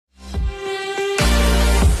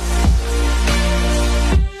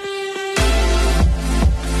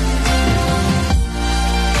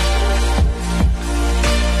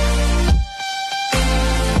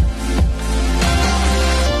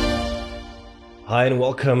Hi, and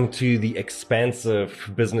welcome to the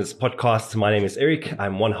Expansive Business Podcast. My name is Eric.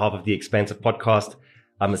 I'm one half of the Expansive Podcast.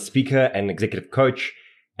 I'm a speaker and executive coach.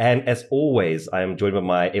 And as always, I am joined by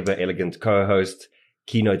my ever elegant co-host,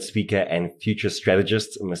 keynote speaker, and future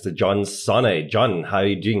strategist, Mr. John Sane. John, how are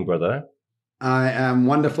you doing, brother? I am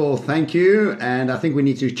wonderful, thank you. And I think we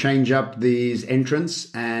need to change up these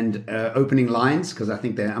entrance and opening lines because I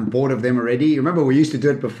think I'm bored of them already. You remember we used to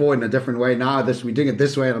do it before in a different way. Now we're doing it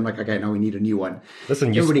this way, and I'm like, okay, now we need a new one.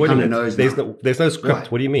 Listen, everybody kind of knows. There's no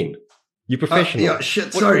script. What do you mean? You're professional. Yeah,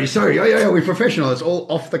 shit. Sorry. Yeah, we're professional. It's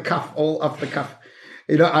all off the cuff.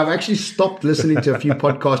 You know, I've actually stopped listening to a few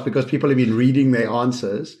podcasts because people have been reading their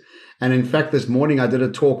answers. And in fact, this morning I did a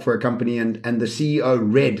talk for a company and the CEO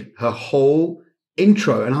read her whole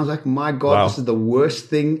intro. And I was like, my God, wow. This is the worst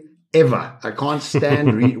thing ever. I can't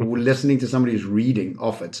stand listening to somebody who's reading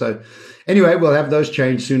off it. So anyway, we'll have those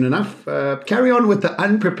changed soon enough. Carry on with the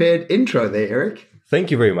unprepared intro there, Eric. Thank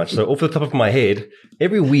you very much. So off the top of my head,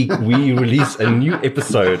 every week we release a new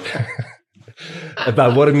episode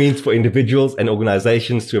about what it means for individuals and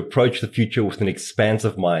organizations to approach the future with an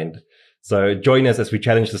expansive mind. So join us as we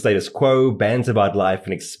challenge the status quo, bands about life,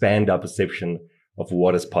 and expand our perception of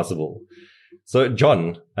what is possible. So,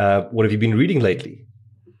 John, what have you been reading lately?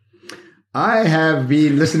 I have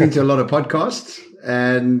been listening to a lot of podcasts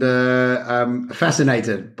and I'm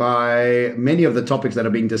fascinated by many of the topics that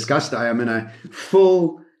are being discussed. I am in a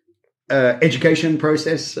full education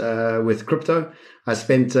process with crypto. I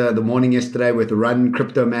spent the morning yesterday with Run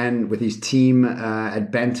Crypto Man with his team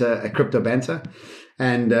at Crypto Banter.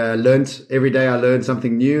 And every day I learned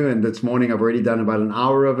something new. And this morning I've already done about an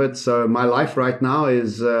hour of it. So my life right now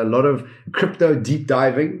is a lot of crypto deep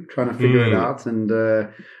diving, trying to figure it out. And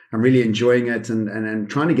I'm really enjoying it and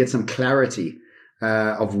trying to get some clarity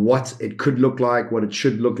of what it could look like, what it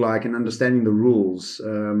should look like, and understanding the rules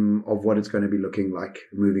of what it's going to be looking like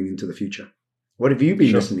moving into the future. What have you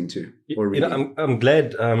been listening to or reading? You know, I'm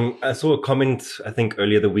glad. I saw a comment, I think,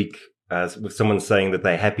 earlier the week with someone saying that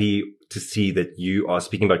they're happy to see that you are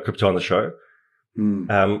speaking about crypto on the show.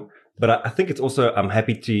 But I think it's also, I'm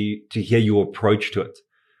happy to hear your approach to it,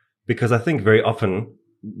 because I think very often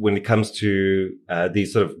when it comes to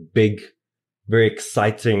these sort of big, very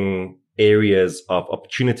exciting areas of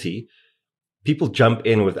opportunity, people jump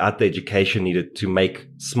in without the education needed to make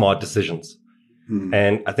smart decisions.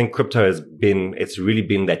 And I think crypto it's really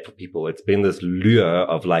been that for people. It's been this lure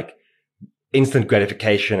of like instant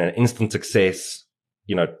gratification and instant success,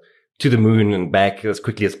 you know, to the moon and back as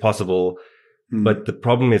quickly as possible. But the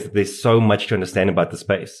problem is that there's so much to understand about the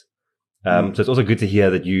space. So it's also good to hear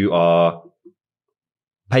that you are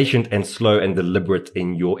patient and slow and deliberate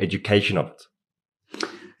in your education of it.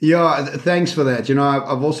 Yeah, thanks for that. You know,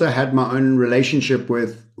 I've also had my own relationship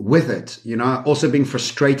with it, you know, also being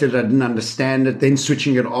frustrated. I didn't understand it, then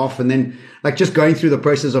switching it off, and then like just going through the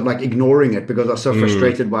process of like ignoring it because I was so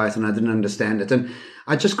frustrated by it and I didn't understand it. And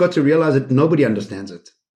I just got to realize that nobody understands it.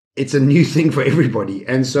 It's a new thing for everybody.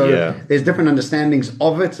 And so there's different understandings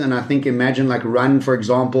of it. And I think imagine like Run, for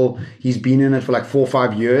example, he's been in it for like 4 or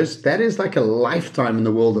 5 years. That is like a lifetime in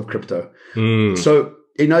the world of crypto. So,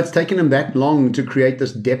 you know, it's taken him that long to create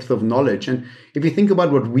this depth of knowledge. And if you think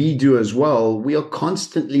about what we do as well, we are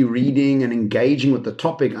constantly reading and engaging with the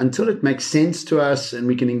topic until it makes sense to us and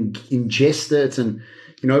we can ingest it and,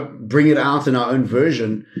 you know, bring it out in our own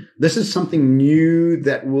version. This is something new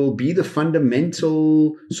that will be the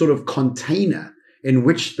fundamental sort of container in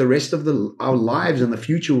which the rest of our lives in the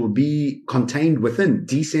future will be contained within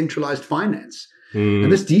decentralized finance.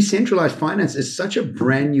 And this decentralized finance is such a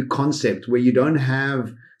brand new concept where you don't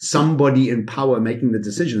have somebody in power making the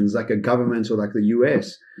decisions like a government or like the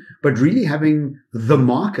US, but really having the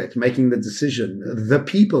market making the decision, the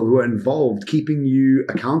people who are involved, keeping you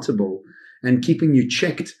accountable and keeping you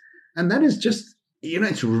checked. And that is just, you know,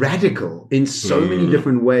 it's radical in so many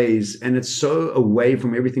different ways. And it's so away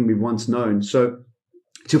from everything we've once known. So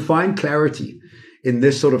to find clarity in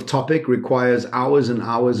this sort of topic requires hours and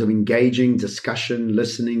hours of engaging, discussion,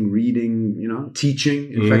 listening, reading, you know,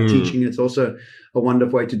 teaching. In fact, teaching, it's also a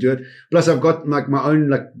wonderful way to do it. Plus, I've got like my own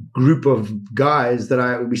like group of guys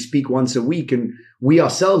that we speak once a week, and we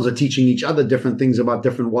ourselves are teaching each other different things about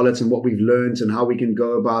different wallets and what we've learned and how we can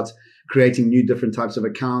go about creating new different types of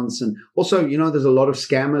accounts. And also, you know, there's a lot of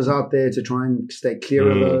scammers out there to try and stay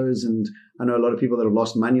clear of those. And I know a lot of people that have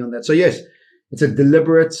lost money on that. So yes, it's a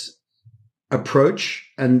deliberate approach,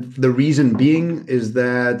 and the reason being is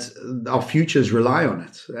that our futures rely on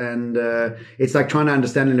it, and it's like trying to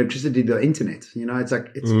understand electricity, the internet. You know, it's like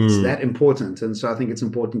it's that important, and so I think it's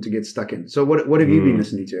important to get stuck in. So, what have you been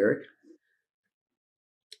listening to, Eric?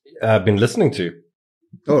 I've been listening to.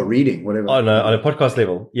 Oh, reading, whatever. On a podcast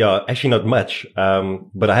level. Yeah, actually not much.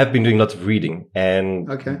 But I have been doing lots of reading. And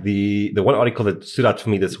the one article that stood out for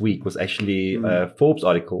me this week was actually a Forbes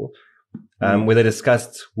article, where they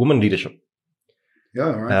discussed women leadership.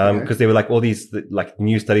 Yeah, right. Because there were like all these like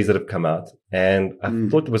new studies that have come out. And I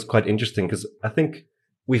thought it was quite interesting because I think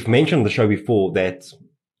we've mentioned on the show before that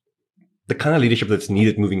the kind of leadership that's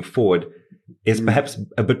needed moving forward is perhaps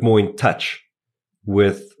a bit more in touch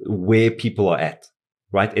with where people are at,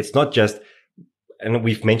 right? It's not just, and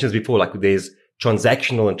we've mentioned this before, like there's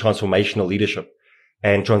transactional and transformational leadership,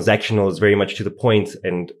 and transactional is very much to the point.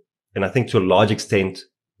 And I think to a large extent,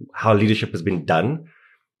 how leadership has been done.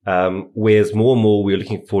 Whereas more and more we're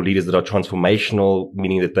looking for leaders that are transformational,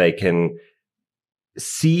 meaning that they can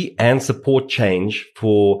see and support change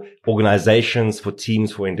for organizations, for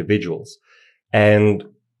teams, for individuals. And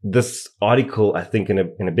this article, I think in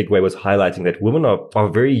a big way was highlighting that women are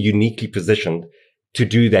very uniquely positioned to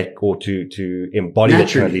do that or to embody that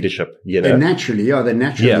kind of leadership. You know? They're natural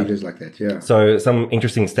leaders like that. Yeah. So some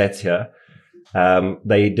interesting stats here.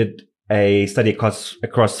 They did a study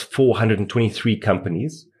across 423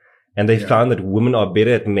 companies. And they found that women are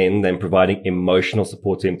better at men than providing emotional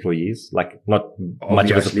support to employees. Like, not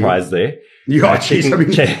much of a surprise there. Yeah, we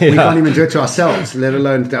can't even do it to ourselves, let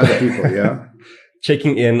alone to other people, yeah.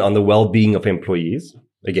 Checking in on the well-being of employees.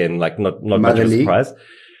 Again, like not much of a surprise.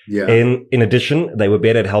 Yeah. In addition, they were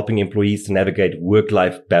better at helping employees to navigate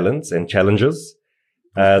work-life balance and challenges.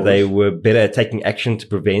 They were better at taking action to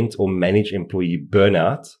prevent or manage employee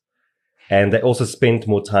burnout. And they also spent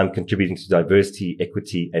more time contributing to diversity,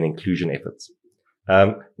 equity, and inclusion efforts.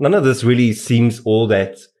 None of this really seems all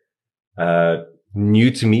that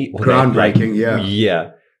new to me. Groundbreaking,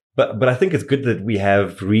 Yeah. But I think it's good that we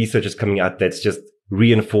have researchers coming out that's just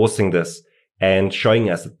reinforcing this and showing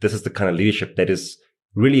us that this is the kind of leadership that is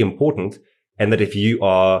really important. And that if you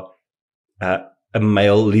are a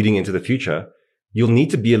male leading into the future, you'll need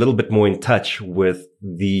to be a little bit more in touch with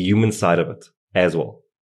the human side of it as well.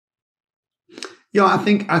 Yeah, I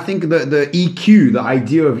think the EQ, the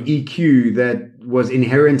idea of EQ that was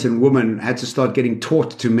inherent in women had to start getting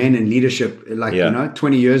taught to men in leadership,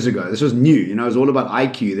 20 years ago. This was new, it was all about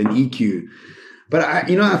IQ, then EQ. But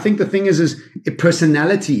I think the thing is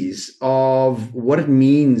personalities of what it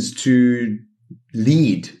means to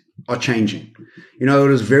lead are changing. It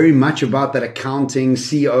was very much about that accounting,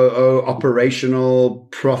 COO, operational,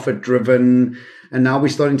 profit-driven. And now we're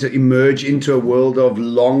starting to emerge into a world of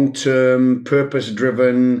long-term,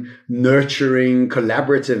 purpose-driven, nurturing,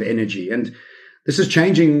 collaborative energy. And this is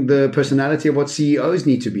changing the personality of what CEOs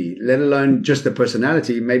need to be, let alone just the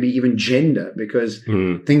personality, maybe even gender, because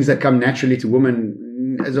things that come naturally to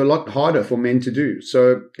women is a lot harder for men to do.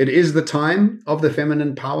 So it is the time of the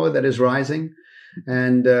feminine power that is rising.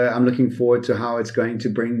 And I'm looking forward to how it's going to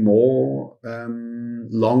bring more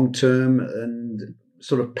long-term and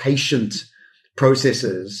sort of patient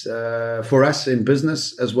processes for us in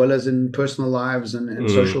business as well as in personal lives and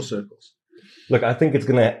social circles. Look, I think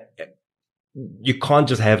you can't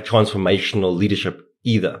just have transformational leadership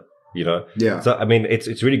either, Yeah. So, I mean,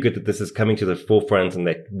 it's really good that this is coming to the forefront and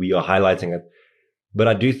that we are highlighting it. But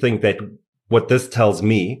I do think that what this tells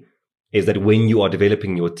me is that when you are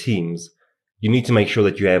developing your teams, you need to make sure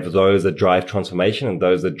that you have those that drive transformation and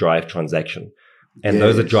those that drive transaction. And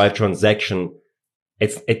those that drive transaction,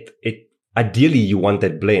 ideally, you want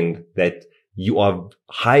that blend that you are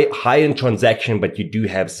high in transaction, but you do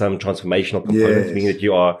have some transformational components, meaning that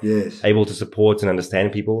you are able to support and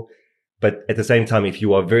understand people. But at the same time, if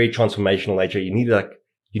you are very transformational nature, you need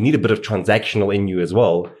a bit of transactional in you as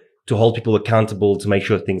well to hold people accountable, to make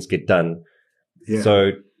sure things get done. Yeah.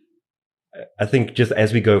 So I think just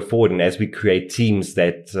as we go forward and as we create teams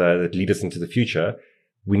that lead us into the future,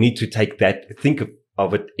 we need to think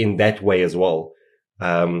of it in that way as well.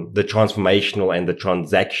 The transformational and the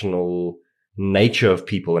transactional nature of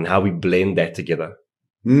people and how we blend that together.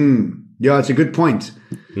 Yeah, it's a good point.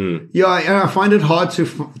 Yeah, and I find it hard to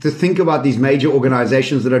think about these major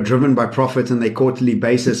organizations that are driven by profit on their quarterly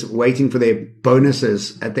basis, waiting for their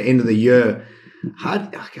bonuses at the end of the year. How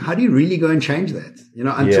do you really go and change that?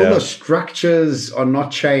 Until the structures are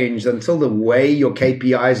not changed, until the way your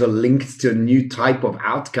KPIs are linked to a new type of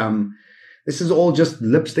outcome, this is all just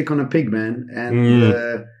lipstick on a pig, man.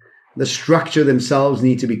 And the structure themselves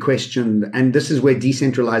need to be questioned. And this is where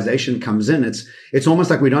decentralization comes in. It's almost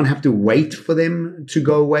like we don't have to wait for them to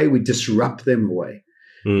go away. We disrupt them away.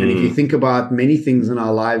 And if you think about many things in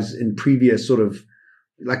our lives in previous sort of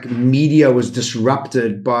like media was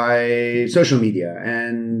disrupted by social media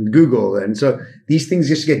and Google. And so these things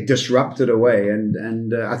just get disrupted away.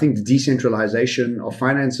 And I think the decentralization of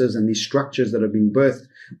finances and these structures that have been birthed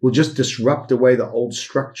will just disrupt away the old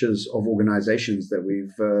structures of organizations that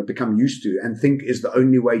we've become used to and think is the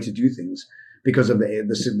only way to do things because of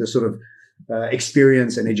the sort of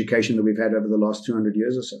experience and education that we've had over the last 200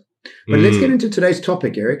 years or so. But let's get into today's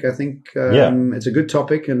topic, Eric. I think it's a good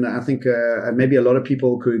topic, and I think maybe a lot of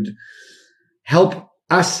people could help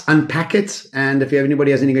us unpack it. And if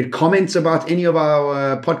anybody has any good comments about any of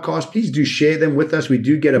our podcasts, please do share them with us. We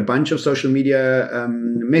do get a bunch of social media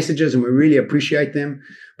messages, and we really appreciate them.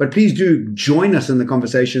 But please do join us in the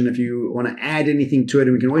conversation if you want to add anything to it,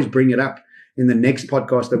 and we can always bring it up in the next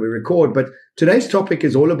podcast that we record. But today's topic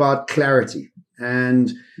is all about clarity.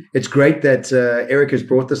 And it's great that Eric has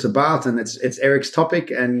brought this about, and it's Eric's topic.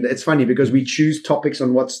 And it's funny because we choose topics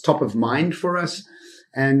on what's top of mind for us.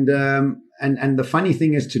 And the funny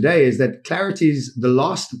thing is today is that clarity is the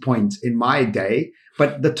last point in my day,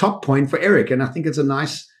 but the top point for Eric. And I think it's a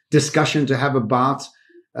nice discussion to have about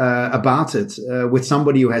it with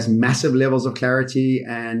somebody who has massive levels of clarity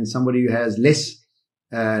and somebody who has less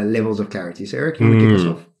levels of clarity. So Eric, you want to kick us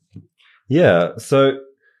off? Yeah. So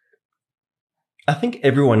I think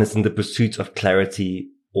everyone is in the pursuit of clarity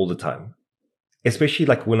all the time, especially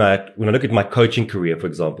like when I look at my coaching career, for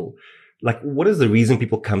example, like what is the reason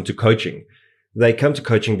people come to coaching? They come to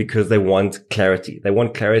coaching because they want clarity. They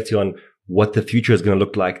want clarity on what the future is going to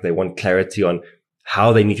look like. They want clarity on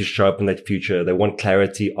how they need to show up in that future. They want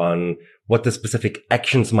clarity on what the specific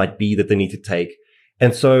actions might be that they need to take.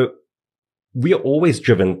 And so we are always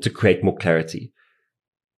driven to create more clarity.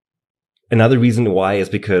 Another reason why is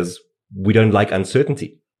because we don't like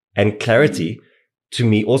uncertainty, and clarity to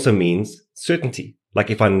me also means certainty. Like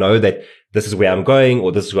if I know that this is where I'm going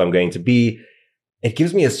or this is where I'm going to be, it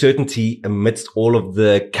gives me a certainty amidst all of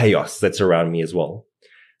the chaos that's around me as well.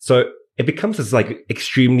 So it becomes this like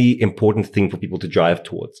extremely important thing for people to drive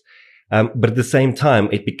towards. But at the same time,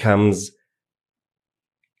 it becomes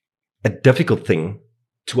a difficult thing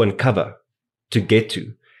to uncover, to get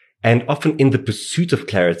to. And often in the pursuit of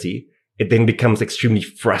clarity, it then becomes extremely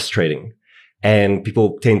frustrating, and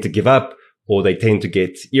people tend to give up, or they tend to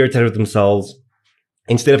get irritated with themselves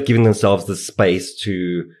instead of giving themselves the space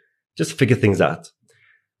to just figure things out.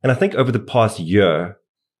 And I think over the past year,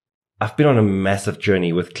 I've been on a massive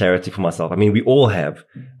journey with clarity for myself. I mean, we all have.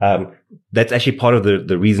 That's actually part of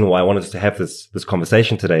the reason why I wanted us to have this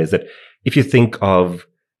conversation today, is that if you think of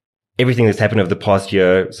everything that's happened over the past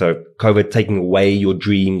year, so COVID taking away your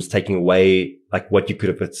dreams, taking away like what you could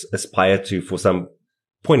have aspired to for some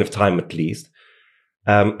point of time at least.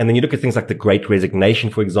 And then you look at things like the Great Resignation,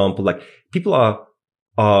 for example, like people are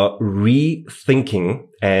rethinking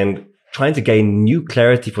and trying to gain new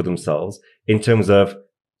clarity for themselves in terms of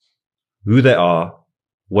who they are,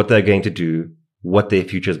 what they're going to do, what their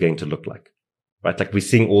future is going to look like, right? Like we're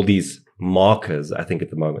seeing all these markers, I think, at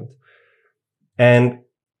the moment. And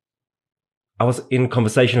I was in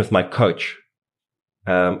conversation with my coach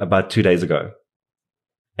about 2 days ago.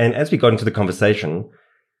 And as we got into the conversation,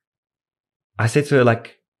 I said to her,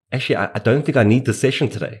 like, actually, I don't think I need the session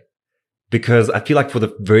today, because I feel like for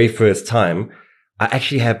the very first time, I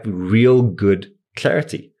actually have real good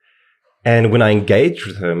clarity. And when I engaged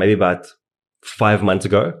with her, maybe about 5 months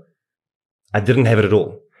ago, I didn't have it at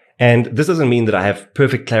all. And this doesn't mean that I have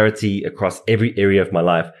perfect clarity across every area of my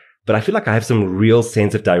life, but I feel like I have some real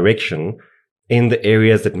sense of direction in the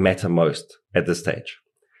areas that matter most at this stage.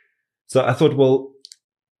 So I thought, well,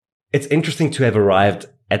 it's interesting to have arrived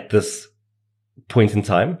at this point in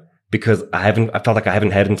time, because I felt like I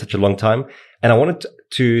haven't had it in such a long time. And I wanted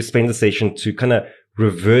to spend the session to kind of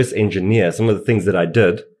reverse engineer some of the things that I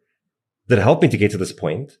did that helped me to get to this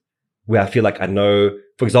point where I feel like I know,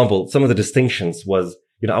 for example, some of the distinctions was,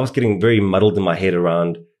 I was getting very muddled in my head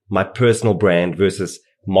around my personal brand versus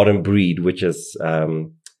Modern Breed, which is,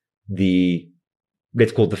 let's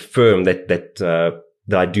call it the firm that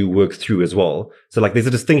I do work through as well. So like there's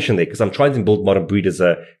a distinction there, because I'm trying to build Modern Breed as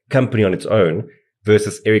a company on its own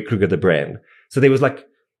versus Eric Kruger, the brand. So there was like,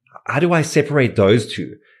 how do I separate those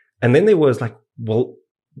two? And then there was like, well,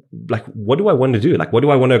 like, what do I want to do? Like, what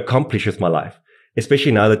do I want to accomplish with my life?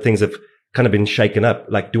 Especially now that things have kind of been shaken up.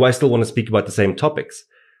 Like, do I still want to speak about the same topics?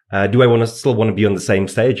 Do I still want to be on the same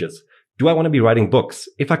stages? Do I want to be writing books?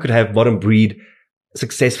 If I could have Modern Breed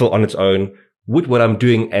successful on its own, would what I'm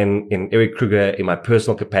doing in Eric Kruger in my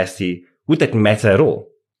personal capacity, would that matter at all?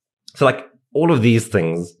 So like all of these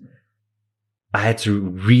things, I had to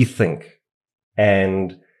rethink,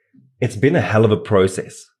 and it's been a hell of a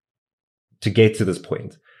process to get to this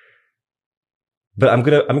point. but I'm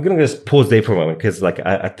gonna just pause there for a moment because like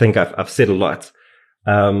I think I've said a lot.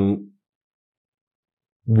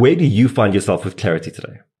 Where do you find yourself with clarity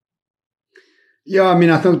today? Yeah, I mean,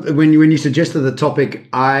 I thought when you suggested the topic,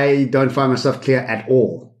 I don't find myself clear at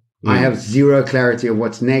all. I have zero clarity of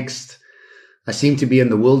what's next. I seem to be in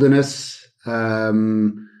the wilderness,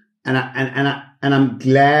 and I'm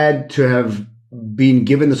glad to have been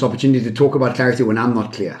given this opportunity to talk about clarity when I'm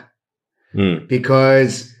not clear,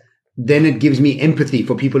 because then it gives me empathy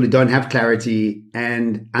for people who don't have clarity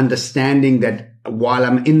and understanding that while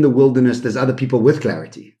I'm in the wilderness, there's other people with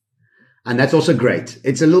clarity. And that's also great.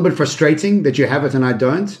 It's a little bit frustrating that you have it and I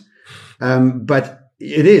don't. But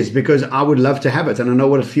it is, because I would love to have it and I know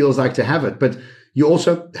what it feels like to have it. But you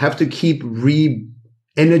also have to keep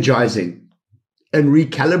re-energizing and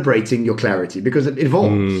recalibrating your clarity because it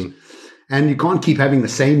evolves. And you can't keep having the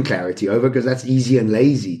same clarity over, because that's easy and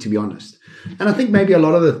lazy, to be honest. And I think maybe a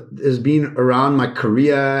lot of it has been around my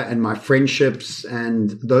career and my friendships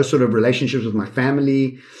and those sort of relationships with my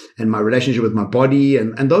family and my relationship with my body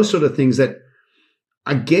and those sort of things that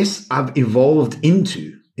I guess I've evolved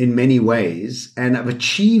into in many ways, and I've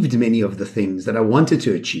achieved many of the things that I wanted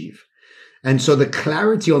to achieve. And so the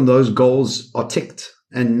clarity on those goals are ticked.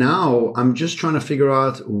 And now I'm just trying to figure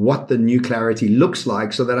out what the new clarity looks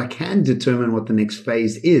like so that I can determine what the next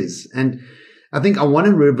phase is. And I think I want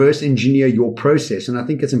to reverse engineer your process. And I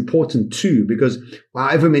think it's important too, because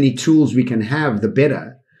however many tools we can have, the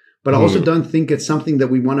better. But I also don't think it's something that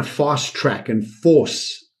we want to fast track and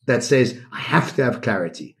force that says, I have to have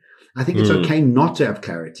clarity. I think it's okay not to have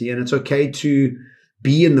clarity, and it's okay to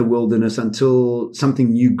be in the wilderness until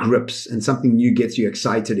something new grips and something new gets you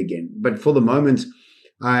excited again. But for the moment,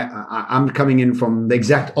 I'm coming in from the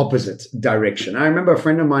exact opposite direction. I remember a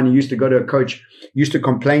friend of mine who used to go to a coach, used to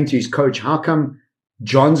complain to his coach, how come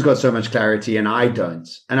John's got so much clarity and I don't?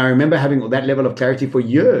 And I remember having that level of clarity for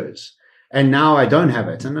years. And now I don't have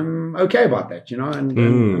it. And I'm okay about that, and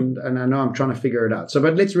I know I'm trying to figure it out. So,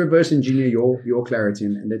 but let's reverse engineer your clarity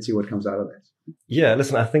and let's see what comes out of that. Yeah,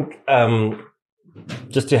 listen, I think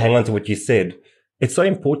just to hang on to what you said, it's so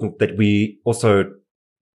important that we also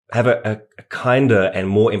have a kinder and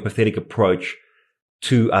more empathetic approach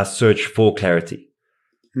to our search for clarity.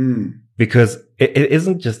 Because it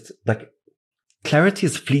isn't just like clarity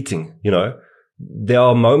is fleeting, There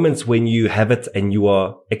are moments when you have it and you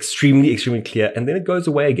are extremely, extremely clear, and then it goes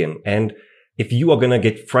away again. And if you are going to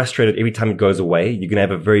get frustrated every time it goes away, you're going to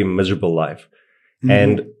have a very miserable life.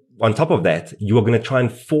 And on top of that, you are going to try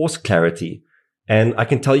and force clarity. And I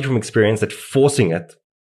can tell you from experience that forcing it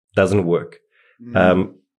doesn't work.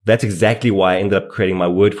 That's exactly why I ended up creating my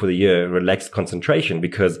word for the year, relaxed concentration,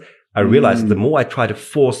 because I realized the more I try to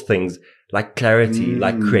force things like clarity,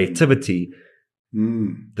 like creativity,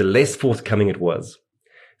 the less forthcoming it was.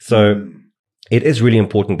 So it is really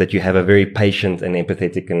important that you have a very patient and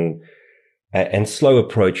empathetic and slow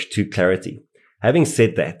approach to clarity. Having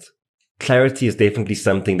said that, clarity is definitely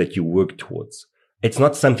something that you work towards. It's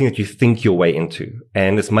not something that you think your way into.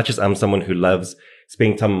 And as much as I'm someone who loves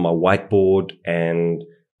spending time on my whiteboard and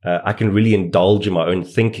I can really indulge in my own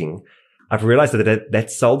thinking, I've realized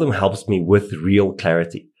that seldom helps me with real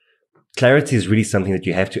clarity. Clarity is really something that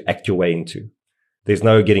you have to act your way into. There's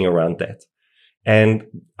no getting around that. And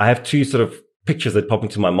I have two sort of pictures that pop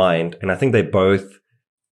into my mind, and I think they both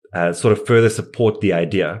sort of further support the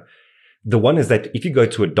idea. The one is that if you go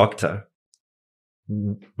to a doctor,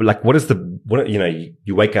 like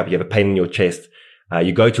you wake up, you have a pain in your chest,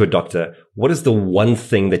 you go to a doctor, what is the one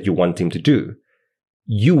thing that you want him to do?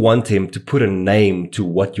 You want him to put a name to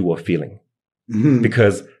what you are feeling,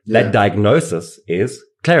 because that diagnosis is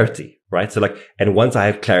clarity. Right. So and once I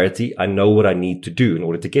have clarity, I know what I need to do in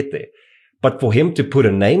order to get there. But for him to put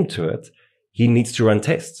a name to it, he needs to run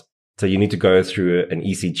tests. So you need to go through an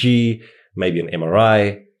ECG, maybe an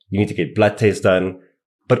MRI. You need to get blood tests done.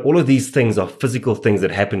 But all of these things are physical things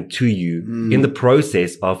that happen to you in the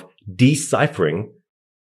process of deciphering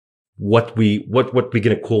what we're going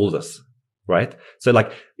to call this. Right. So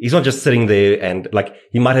he's not just sitting there and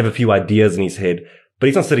he might have a few ideas in his head, but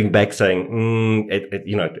he's not sitting back saying,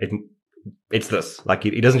 it's this.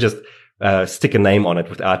 He doesn't just stick a name on it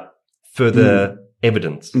without further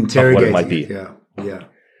evidence of what it might be. Yeah.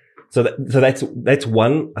 So that's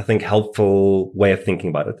one, I think, helpful way of thinking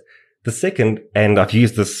about it. The second, and I've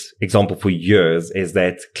used this example for years, is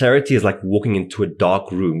that clarity is like walking into a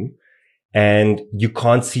dark room and you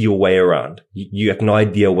can't see your way around. You have no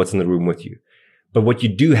idea what's in the room with you. But what you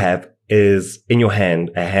do have is in your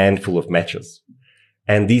hand a handful of matches.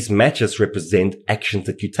 And these matches represent actions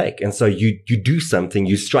that you take. And so you do something,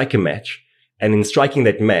 you strike a match, and in striking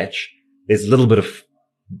that match, there's a little bit of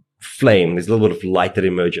flame. There's a little bit of light that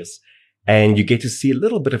emerges, and you get to see a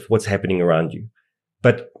little bit of what's happening around you.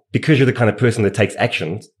 But because you're the kind of person that takes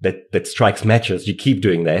action, that strikes matches, you keep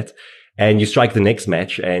doing that, and you strike the next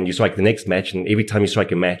match, and you strike the next match, and every time you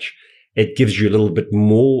strike a match, it gives you a little bit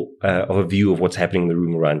more of a view of what's happening in the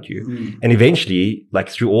room around you. And eventually, like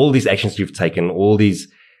through all these actions you've taken, all these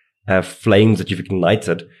flames that you've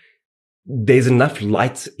ignited, there's enough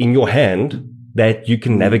light in your hand that you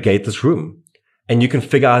can navigate this room, and you can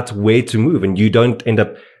figure out where to move, and you don't end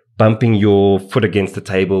up bumping your foot against the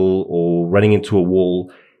table or running into a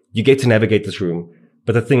wall. You get to navigate this room.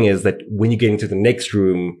 But the thing is that when you get into the next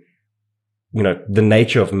room, you know, the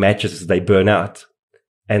nature of matches is they burn out.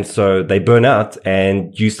 And so they burn out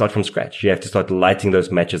and you start from scratch. You have to start lighting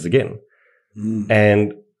those matches again.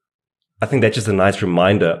 And I think that's just a nice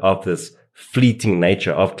reminder of this fleeting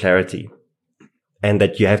nature of clarity, and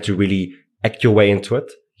that you have to really act your way into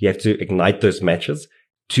it. You have to ignite those matches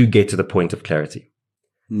to get to the point of clarity.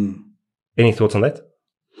 Any thoughts on that?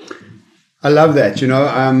 I love that. You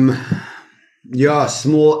know,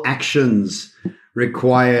 small actions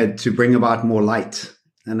required to bring about more light.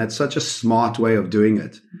 And that's such a smart way of doing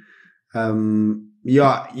it.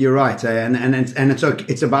 Yeah, you're right. And it's okay.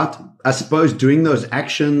 It's about, I suppose, doing those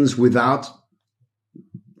actions without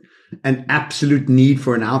an absolute need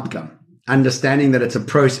for an outcome. Understanding that it's a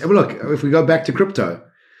process. Look, if we go back to crypto,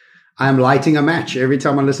 I'm lighting a match. Every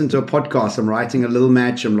time I listen to a podcast, I'm writing a little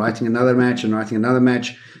match. I'm writing another match. I'm writing another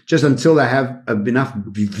match, just until I have enough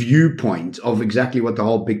viewpoint of exactly what the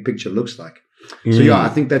whole big picture looks like. So yeah, I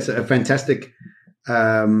think that's a fantastic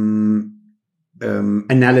analogy.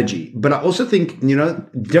 But I also think, you know,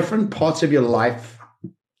 different parts of your life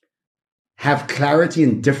have clarity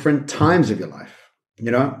in different times of your life.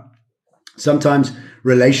 You know, sometimes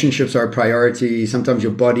relationships are a priority. Sometimes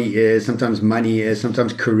your body is, sometimes money is,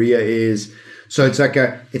 sometimes career is. So it's like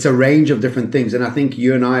it's a range of different things. And I think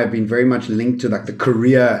you and I have been very much linked to like the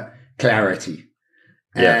career clarity.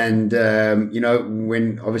 Yeah. And, you know,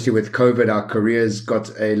 when obviously with COVID, our careers got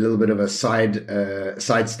a little bit of a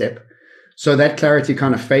sidestep. So that clarity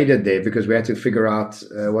kind of faded there because we had to figure out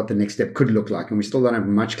what the next step could look like. And we still don't have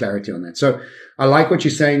much clarity on that. So I like what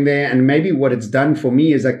you're saying there. And maybe what it's done for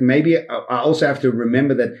me is like, maybe I also have to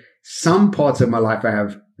remember that some parts of my life I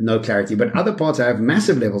have no clarity, but other parts I have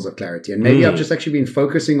massive levels of clarity. And maybe I've just actually been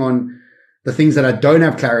focusing on the things that I don't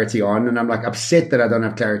have clarity on, and I'm like upset that I don't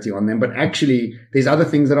have clarity on them. But actually, there's other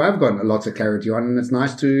things that I've got lots of clarity on, and it's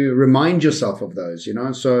nice to remind yourself of those, you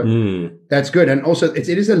know. So that's good. And also, it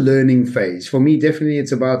is a learning phase for me. Definitely,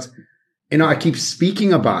 it's about, you know, I keep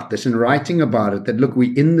speaking about this and writing about it. That look,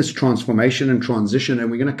 we're in this transformation and transition, and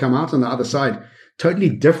we're going to come out on the other side totally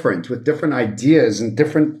different, with different ideas and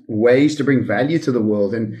different ways to bring value to the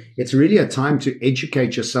world. And it's really a time to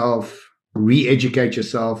educate yourself, re-educate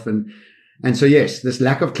yourself, and so, yes, this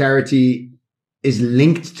lack of clarity is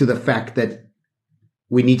linked to the fact that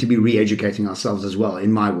we need to be re-educating ourselves as well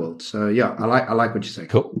in my world. So, yeah, I like what you say.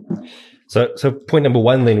 Cool. So point number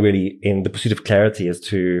one then really in the pursuit of clarity is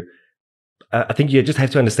to, I think you just have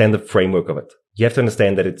to understand the framework of it. You have to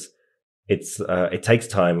understand that it takes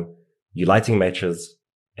time. You're lighting matches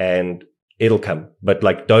and it'll come, but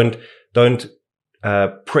like don't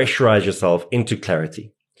pressurize yourself into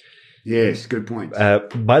clarity. Yes, good point.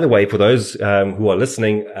 By the way, for those who are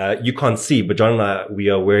listening, you can't see, but John and I, we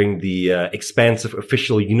are wearing the Expansive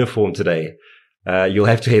official uniform today. You'll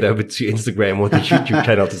have to head over to Instagram or the YouTube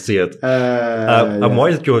channel to see it. I'm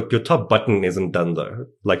worried that your top button isn't done though.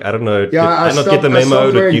 Like, I don't know. Yeah, I not get the memo. I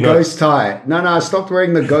stopped wearing ghost tie. No, I stopped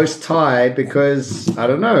wearing the ghost tie because, I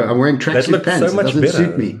don't know, I'm wearing tracksuit pants. So much it doesn't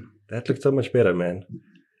suit me. That looks so much better, man.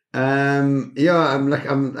 I've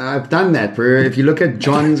done that, bro. If you look at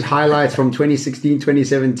John's highlights from 2016,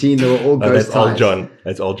 2017, they were all ghost ties.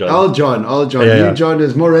 That's all John. Old John. Yeah, New John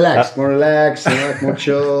is more relaxed, more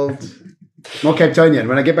chilled, more Cape Townian.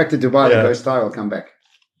 When I get back to Dubai, the ghost tie will come back.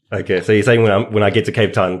 Okay, so you're saying when I get to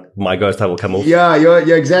Cape Town, my ghost tie will come off? Yeah,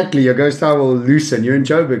 exactly. Your ghost tie will loosen. You're in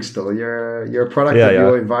Joburg still. You're a product of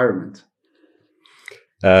your environment.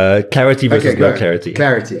 Clarity versus no clarity.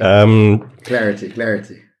 Clarity.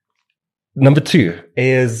 Clarity. Number two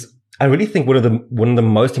is, I really think one of the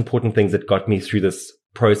most important things that got me through this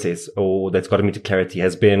process, or that's gotten me to clarity,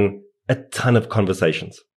 has been a ton of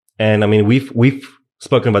conversations. And I mean, we've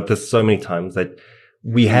spoken about this so many times that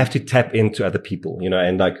we have to tap into other people, you know,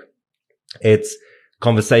 and like it's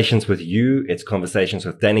conversations with you, it's conversations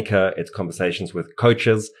with Danica, it's conversations with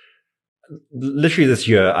coaches. Literally this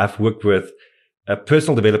year, I've worked with a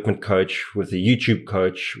personal development coach, with a YouTube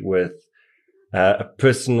coach, with a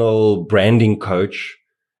personal branding coach,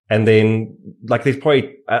 And then like there's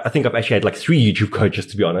probably, I think I've actually had like 3 YouTube coaches,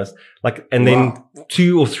 to be honest, like, and then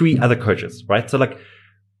 2 or 3 other coaches, right? So like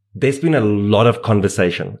there's been a lot of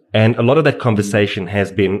conversation, and a lot of that conversation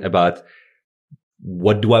has been about,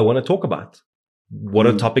 what do I want to talk about? What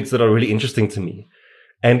are topics that are really interesting to me?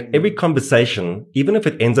 And every conversation, even if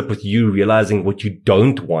it ends up with you realizing what you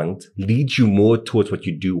don't want, leads you more towards what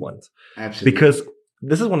you do want. Absolutely. Because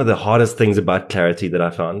this is one of the hardest things about clarity that I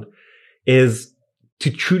found, is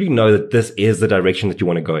to truly know that this is the direction that you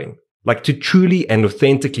want to go in. Like to truly and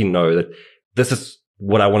authentically know that this is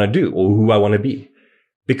what I want to do or who I want to be.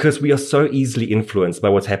 Because we are so easily influenced by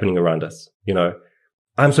what's happening around us. You know,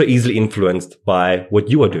 I'm so easily influenced by what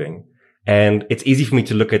you are doing. And it's easy for me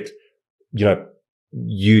to look at, you know,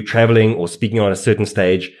 you traveling or speaking on a certain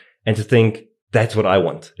stage and to think that's what I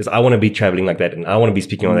want, is I want to be traveling like that and I want to be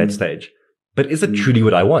speaking on that stage. But is it truly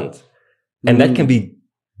what I want? And that can be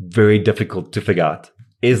very difficult to figure out.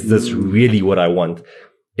 Is this really what I want?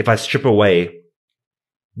 If I strip away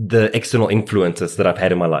the external influences that I've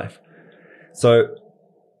had in my life. So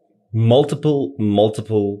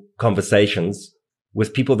multiple conversations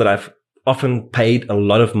with people that I've often paid a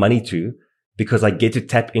lot of money to, because I get to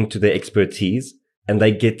tap into their expertise, and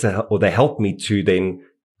they get to, or they help me to then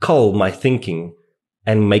cull my thinking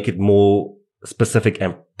and make it more specific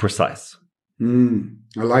and precise.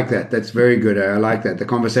 I like that. That's very good. I like that. The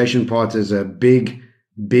conversation part is a big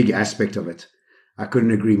aspect of it. I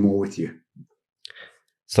couldn't agree more with you.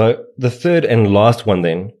 So the third and last one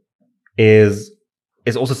then is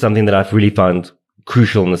also something that I've really found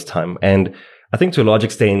crucial in this time. And I think to a large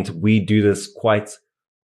extent, we do this quite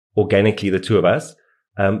organically, the two of us.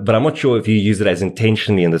 But I'm not sure if you use it as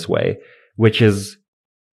intentionally in this way, which is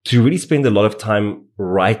to really spend a lot of time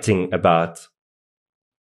writing about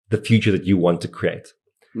the future that you want to create.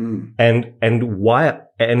 And why,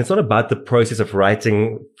 and it's not about the process of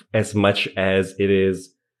writing as much as it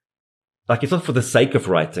is, like, it's not for the sake of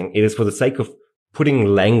writing. It is for the sake of putting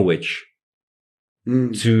language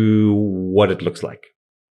to what it looks like.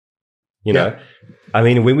 You know, I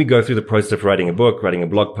mean, when we go through the process of writing a book, writing a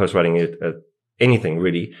blog post, writing anything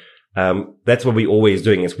really, that's what we're always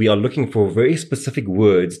doing, is we are looking for very specific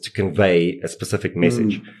words to convey a specific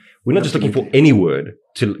message. We're not just looking for any word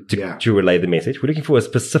to relay the message. We're looking for a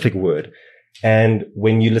specific word. And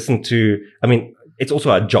when you listen to, I mean, it's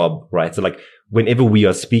also our job, right? So like whenever we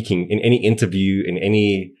are speaking in any interview, in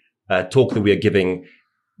any talk that we are giving,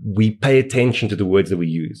 we pay attention to the words that we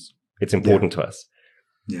use. It's important to us.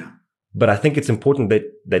 Yeah. But I think it's important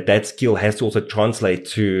that skill has to also translate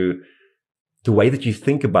to the way that you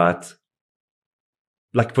think about,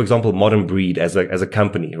 like, for example, Modern Breed as a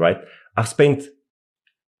company, right? I've spent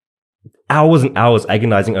hours and hours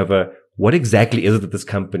agonizing over what exactly is it that this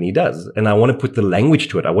company does. And I want to put the language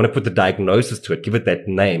to it. I want to put the diagnosis to it, give it that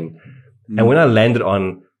name. And when I landed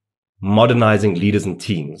on modernizing leaders and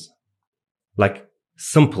teams, like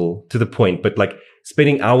simple to the point, but like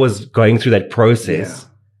spending hours going through that process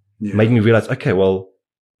made me realize, okay, well,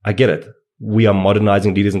 I get it. We are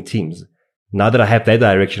modernizing leaders and teams. Now that I have that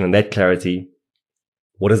direction and that clarity,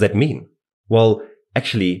 what does that mean? Well,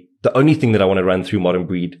 actually, the only thing that I want to run through Modern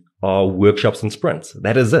Breed are workshops and sprints.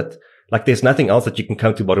 That is it. Like, there's nothing else that you can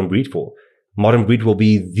come to Modern Breed for. Modern Breed will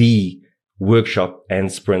be the workshop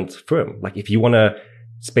and sprint firm. Like, if you want to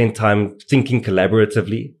spend time thinking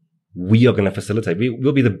collaboratively, we are going to facilitate.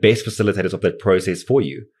 We'll be the best facilitators of that process for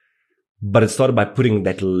you. But it started by putting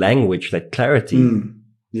that language, that clarity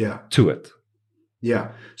to it.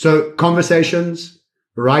 Yeah. So conversations,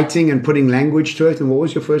 writing and putting language to it. And what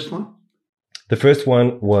was your first one? The first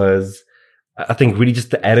one was, I think, really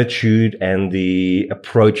just the attitude and the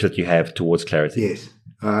approach that you have towards clarity. Yes.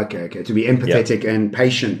 Okay. To be empathetic and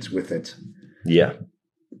patient with it. Yeah.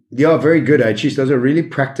 Yeah, very good. Geez, those are really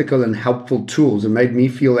practical and helpful tools, and made me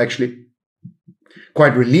feel actually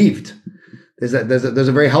quite relieved. Those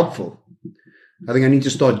are very helpful. I think I need to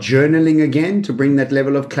start journaling again to bring that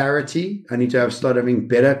level of clarity. I need to start having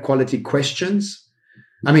better quality conversations,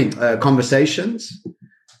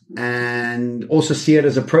 and also see it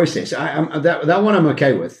as a process. That one I'm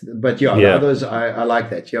okay with, but the others I like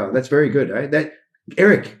that. Yeah, that's very good.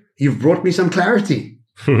 Eric, you've brought me some clarity.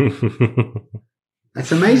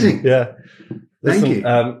 That's amazing. Yeah. Thank you.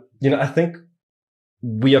 I think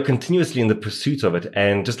we are continuously in the pursuit of it.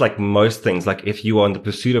 And just like most things, like if you are in the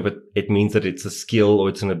pursuit of it, it means that it's a skill or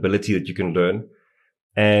it's an ability that you can learn.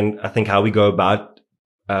 And I think how we go about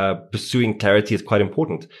pursuing clarity is quite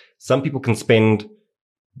important. Some people can spend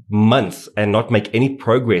months and not make any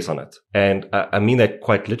progress on it. And I mean that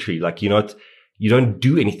quite literally. Like, you don't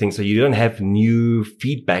do anything, so you don't have new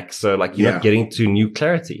feedback. So like you're not getting to new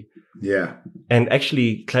clarity. Yeah. And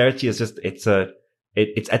actually clarity is just, it's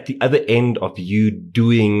at the other end of you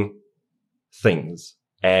doing things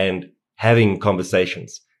and having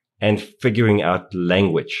conversations and figuring out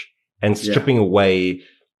language and stripping away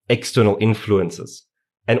external influences.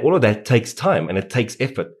 And all of that takes time and it takes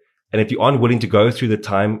effort. And if you aren't willing to go through the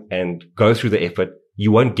time and go through the effort,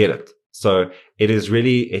 you won't get it. So it is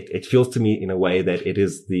really, it feels to me in a way that it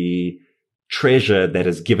is the treasure that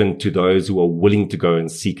is given to those who are willing to go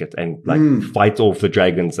and seek it and like fight off the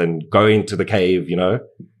dragons and go into the cave, you know?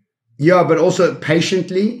 Yeah, but also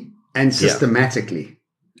patiently and systematically.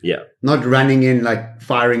 Yeah. Not running in like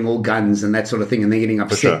firing all guns and that sort of thing and then getting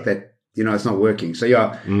upset that, you know, it's not working. So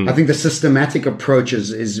I think the systematic approach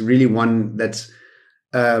is really one that's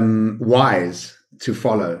wise to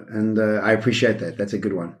follow. And I appreciate that. That's a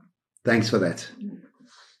good one. Thanks for that.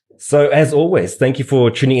 So as always, thank you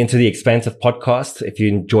for tuning into the Expansive podcast. If you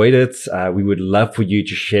enjoyed it, we would love for you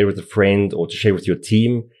to share with a friend or to share with your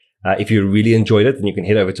team. If you really enjoyed it, then you can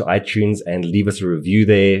head over to iTunes and leave us a review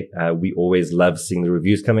there. We always love seeing the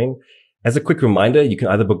reviews come in. As a quick reminder, you can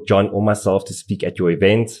either book John or myself to speak at your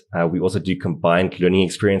event. We also do combined learning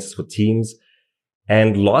experiences for teams.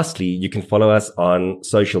 And lastly, you can follow us on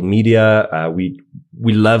social media. We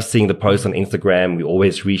love seeing the posts on Instagram. We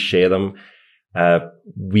always reshare them.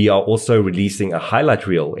 We are also releasing a highlight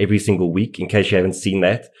reel every single week in case you haven't seen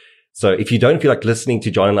that. So if you don't feel like listening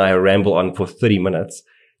to John and I ramble on for 30 minutes,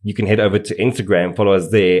 you can head over to Instagram, follow us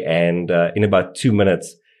there. And in about 2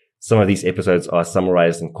 minutes, some of these episodes are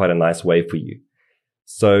summarized in quite a nice way for you.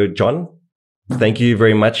 So John, thank you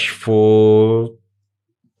very much for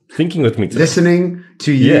thinking with me today. Listening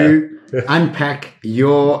to you unpack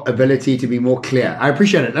your ability to be more clear. I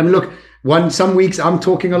appreciate it. I mean, look, some weeks I'm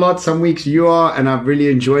talking a lot, some weeks you are, and I've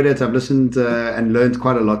really enjoyed it. I've listened and learned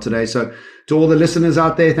quite a lot today. So to all the listeners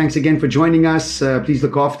out there, thanks again for joining us. Please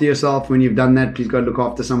look after yourself. When you've done that, please go look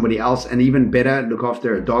after somebody else. And even better, look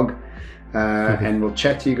after a dog. And we'll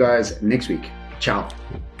chat to you guys next week. Ciao.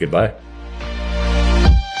 Goodbye.